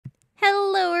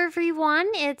everyone,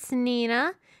 it's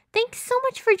Nina. Thanks so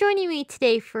much for joining me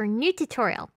today for a new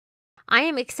tutorial. I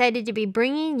am excited to be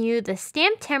bringing you the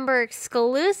STAMPtember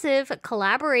exclusive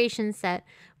collaboration set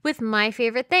with my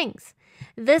favorite things.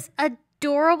 This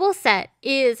adorable set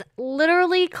is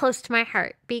literally close to my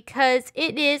heart because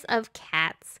it is of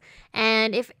cats.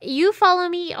 And if you follow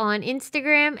me on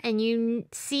Instagram and you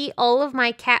see all of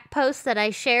my cat posts that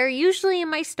I share, usually in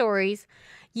my stories,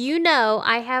 you know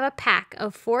I have a pack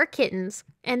of 4 kittens,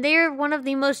 and they are one of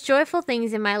the most joyful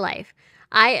things in my life.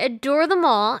 I adore them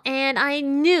all, and I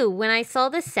knew when I saw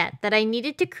this set that I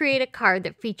needed to create a card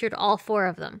that featured all 4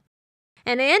 of them.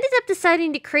 And I ended up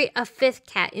deciding to create a 5th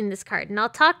cat in this card, and I'll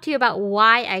talk to you about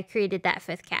why I created that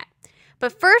 5th cat.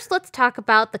 But first, let's talk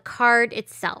about the card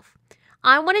itself.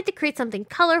 I wanted to create something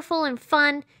colorful and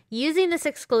fun using this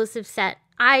exclusive set.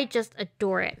 I just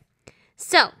adore it.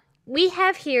 So, we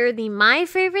have here the My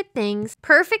Favorite Things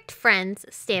Perfect Friends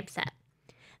stamp set.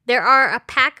 There are a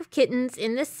pack of kittens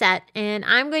in this set, and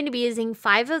I'm going to be using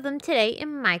 5 of them today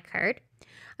in my card.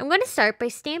 I'm going to start by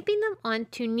stamping them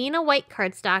onto Nina white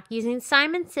cardstock using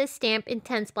Simon Says Stamp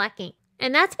Intense Black ink.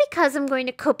 And that's because I'm going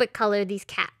to Copic color these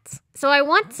cats. So I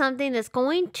want something that's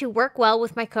going to work well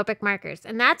with my Copic markers.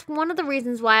 And that's one of the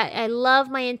reasons why I love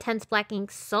my Intense Black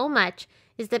ink so much,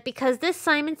 is that because this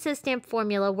Simon Says Stamp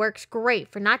formula works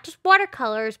great for not just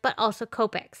watercolors, but also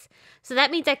Copics. So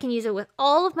that means I can use it with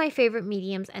all of my favorite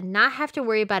mediums and not have to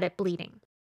worry about it bleeding.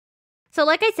 So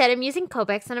like I said, I'm using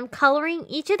Copics and I'm coloring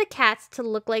each of the cats to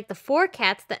look like the 4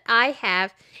 cats that I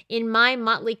have in my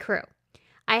motley crew.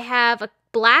 I have a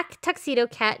black tuxedo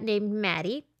cat named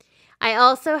Maddie. I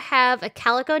also have a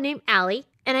calico named Allie.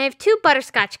 And I have 2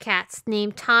 butterscotch cats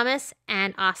named Thomas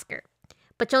and Oscar.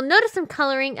 But you'll notice I'm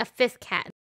coloring a 5th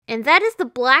cat, and that is the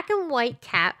black and white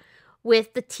cat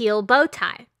with the teal bow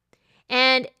tie.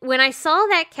 And when I saw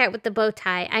that cat with the bow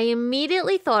tie, I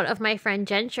immediately thought of my friend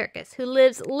Jen Shirkus, who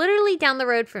lives literally down the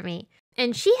road from me,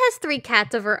 and she has 3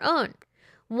 cats of her own.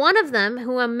 One of them,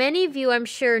 who many of you I'm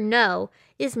sure know,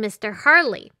 is Mr.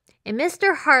 Harley. And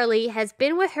Mr. Harley has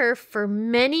been with her for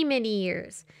many, many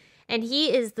years. And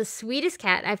he is the sweetest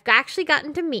cat. I've actually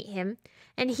gotten to meet him.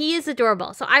 And he is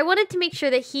adorable. So I wanted to make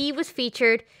sure that he was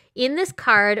featured in this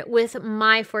card with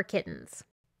my 4 kittens.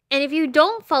 And if you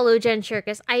don't follow Jen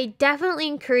Shirkus, I definitely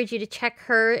encourage you to check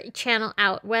her channel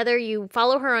out. Whether you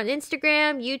follow her on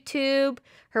Instagram, YouTube,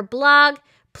 her blog,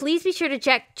 please be sure to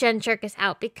check Jen Shirkus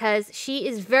out because she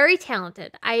is very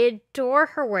talented. I adore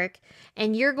her work,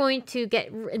 and you're going to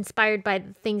get inspired by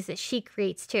the things that she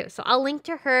creates too. So I'll link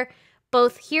to her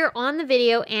both here on the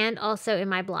video and also in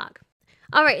my blog.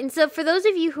 Alright, and so for those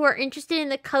of you who are interested in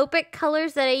the Copic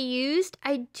colors that I used,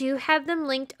 I do have them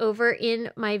linked over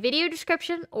in my video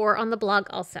description or on the blog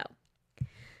also.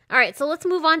 Alright, so let's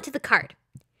move on to the card.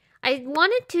 I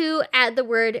wanted to add the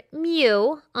word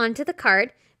mew onto the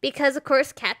card because, of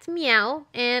course, cats meow,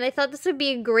 and I thought this would be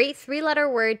a great 3-letter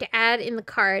word to add in the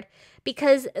card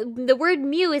because the word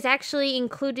mew is actually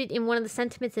included in one of the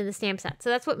sentiments in the stamp set, so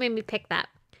that's what made me pick that.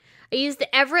 I used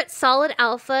the EVERETT Solid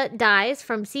Alpha dies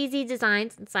from CZ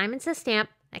Designs and Simon Says Stamp.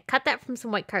 I cut that from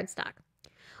some white cardstock.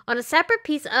 On a separate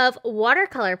piece of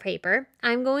watercolor paper,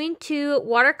 I'm going to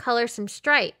watercolor some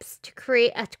stripes to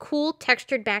create a cool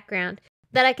textured background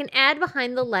that I can add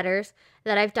behind the letters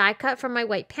that I've die cut from my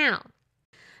white panel.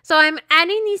 So I'm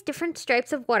adding these different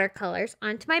stripes of watercolors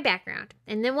onto my background.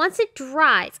 And then once it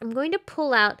dries, I'm going to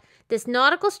pull out this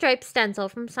nautical stripe stencil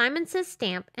from Simon Says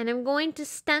Stamp, and I'm going to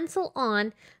stencil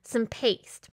on some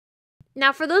paste.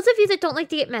 Now, for those of you that don't like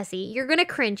to get messy, you're going to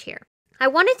cringe here. I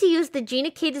wanted to use the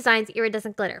Gina Designs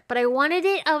Iridescent Glitter, but I wanted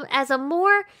it as a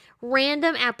more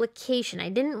random application. I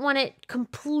didn't want it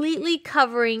completely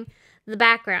covering the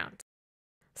background.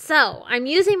 So, I'm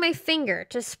using my finger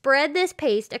to spread this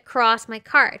paste across my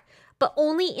card, but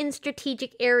only in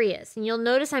strategic areas. And you'll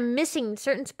notice I'm missing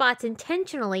certain spots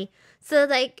intentionally so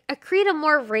that I create a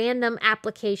more random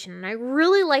application. And I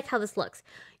really like how this looks.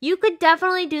 You could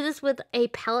definitely do this with a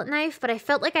palette knife, but I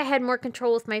felt like I had more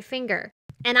control with my finger.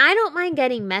 And I don't mind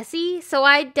getting messy, so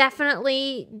I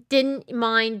definitely didn't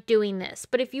mind doing this.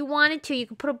 But if you wanted to, you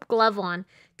could put a glove on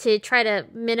to try to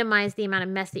minimize the amount of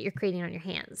mess that you're creating on your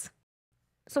hands.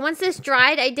 So once this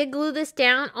dried, I did glue this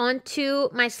down onto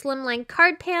my Slimline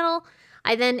card panel.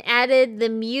 I then added the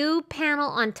Mew panel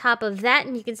on top of that,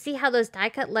 and you can see how those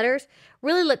die-cut letters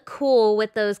really look cool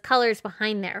with those colors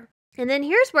behind there. And then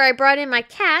here's where I brought in my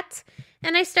cats,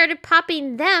 and I started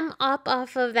popping them up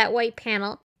off of that white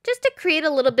panel just to create a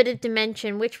little bit of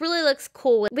dimension, which really looks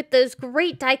cool with those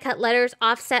great die-cut letters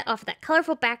offset off that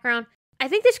colorful background. I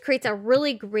think this creates a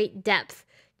really great depth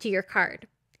to your card.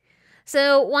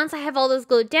 So once I have all those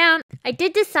glued down, I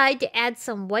did decide to add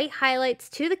some white highlights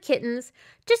to the kittens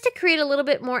just to create a little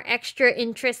bit more extra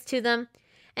interest to them.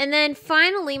 And then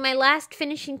finally, my last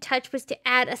finishing touch was to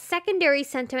add a secondary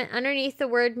sentiment underneath the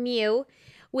word Mew,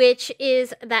 which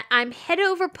is that I'm head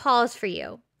over paws for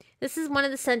you. This is one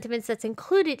of the sentiments that's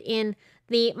included in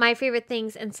the My Favorite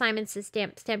Things and Simon's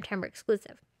STAMPtember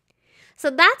exclusive. So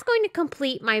that's going to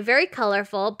complete my very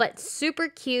colorful but super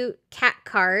cute cat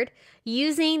card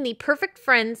using the Perfect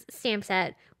Friends stamp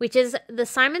set, which is the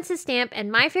Simon Says Stamp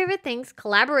and My Favorite Things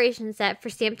collaboration set for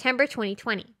STAMPtember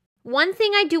 2020. One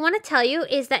thing I do want to tell you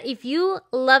is that if you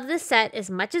love this set as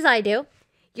much as I do,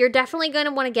 you're definitely going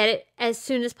to want to get it as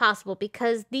soon as possible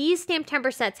because these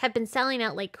STAMPtember sets have been selling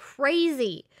out like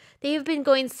crazy. They have been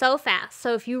going so fast.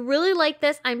 So if you really like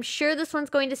this, I'm sure this one's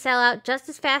going to sell out just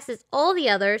as fast as all the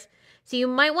others. So you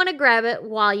might want to grab it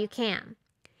while you can.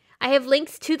 I have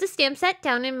links to the stamp set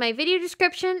down in my video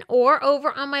description or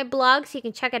over on my blog so you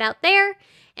can check it out there.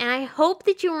 And I hope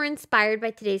that you were inspired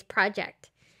by today's project.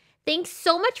 Thanks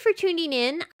so much for tuning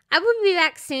in. I will be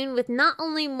back soon with not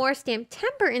only more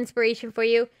STAMPtember inspiration for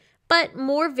you, but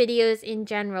more videos in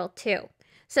general too.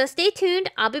 So stay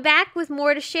tuned. I'll be back with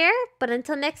more to share. But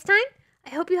until next time,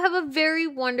 I hope you have a very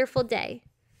wonderful day.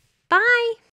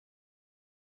 Bye!